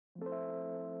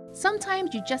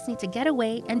Sometimes you just need to get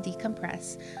away and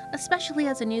decompress, especially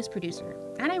as a news producer,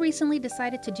 and I recently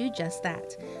decided to do just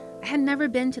that. I had never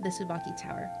been to the Tsubaki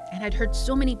Tower, and I'd heard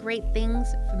so many great things,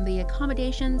 from the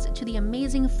accommodations to the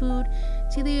amazing food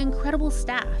to the incredible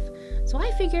staff, so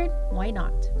I figured, why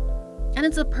not? And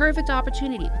it's a perfect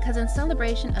opportunity because in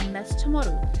celebration of Mes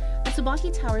CHamoru, the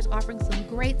Tsubaki Tower is offering some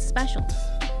great specials.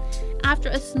 After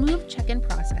a smooth check-in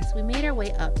process, we made our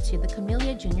way up to the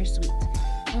Camellia Junior Suite.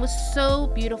 It was so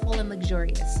beautiful and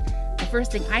luxurious. The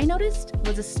first thing I noticed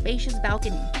was a spacious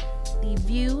balcony, the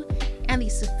view, and the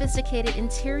sophisticated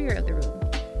interior of the room.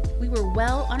 We were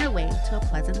well on our way to a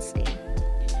pleasant stay.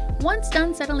 Once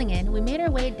done settling in, we made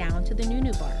our way down to the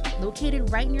Nunu Bar, located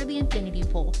right near the infinity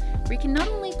pool, where you can not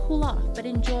only cool off, but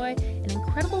enjoy an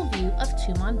incredible view of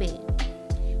Tumon Bay.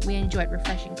 We enjoyed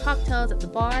refreshing cocktails at the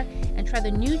bar and tried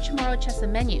the new CHamoru Chessa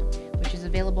menu, which is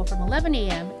available from 11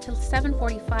 a.m. till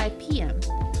 7:45 p.m.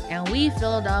 And we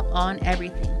filled up on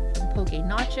everything, from poke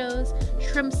nachos,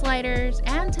 shrimp sliders,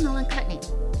 and tinolan chutney.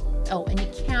 Oh, and you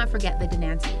can't forget the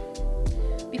denancy.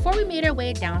 Before we made our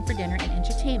way down for dinner and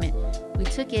entertainment, we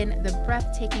took in the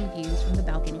breathtaking views from the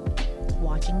balcony,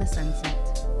 watching the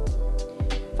sunset.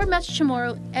 For Mes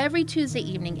CHamoru, every Tuesday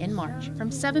evening in March, from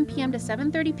 7 p.m. to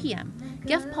 7:30 p.m.,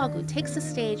 Gef Pagu takes the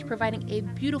stage, providing a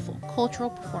beautiful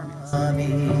cultural performance.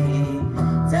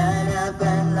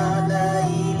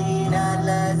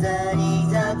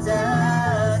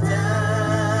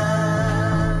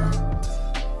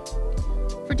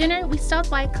 For dinner, we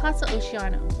stopped by Casa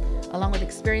Oceano. Along with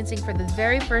experiencing for the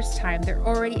very first time their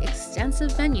already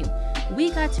extensive venue,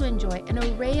 we got to enjoy an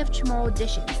array of CHamoru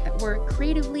dishes that were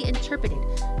creatively interpreted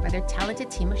by their talented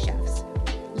team of chefs.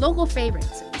 Local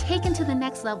favorites taken to the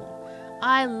next level.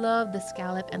 I love the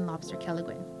scallop and lobster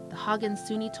kelaguen, the Hagen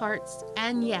Suni tarts,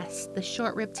 and yes, the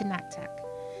short rib tinaktak.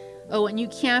 Oh, and you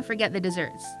can't forget the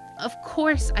desserts. Of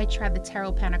course, I tried the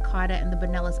taro panna cotta and the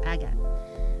Bonellas agate.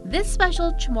 This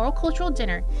special CHamoru cultural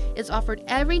dinner is offered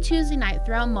every Tuesday night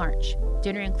throughout March.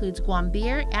 Dinner includes Guam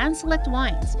beer and select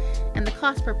wines, and the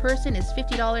cost per person is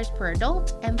 $50 per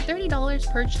adult and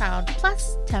 $30 per child,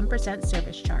 plus 10%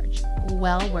 service charge.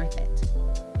 Well worth it.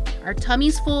 Our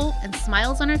tummies full and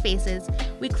smiles on our faces,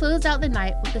 we close out the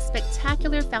night with a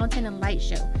spectacular fountain and light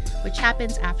show, which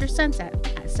happens after sunset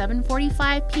at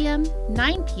 7:45 p.m.,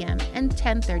 9 p.m., and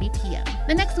 10:30 p.m.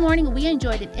 The next morning, we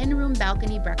enjoyed an in-room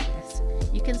balcony breakfast.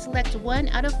 You can select one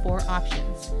out of 4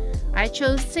 options. I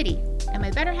chose City, and my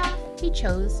better half, he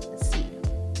chose C.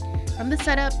 From the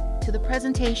setup to the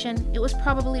presentation, it was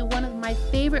probably one of my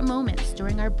favorite moments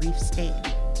during our brief stay.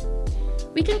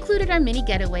 We concluded our mini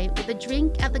getaway with a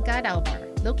drink at the Gadao Bar,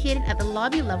 located at the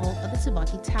lobby level of the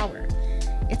Tsubaki Tower.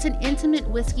 It's an intimate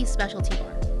whiskey specialty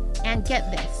bar. And get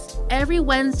this, every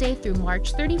Wednesday through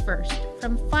March 31st,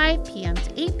 from 5 p.m.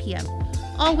 to 8 p.m.,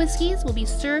 all whiskeys will be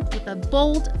served with a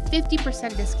bold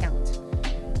 50% discount.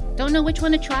 Don't know which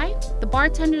one to try? The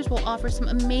bartenders will offer some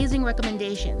amazing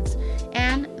recommendations,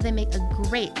 and they make a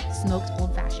great smoked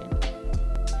old fashioned.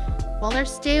 While our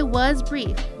stay was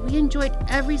brief, we enjoyed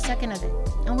every second of it,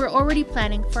 and we're already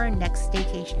planning for our next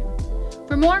staycation.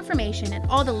 For more information and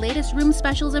all the latest room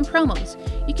specials and promos,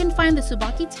 you can find the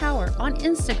Tsubaki Tower on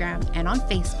Instagram and on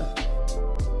Facebook.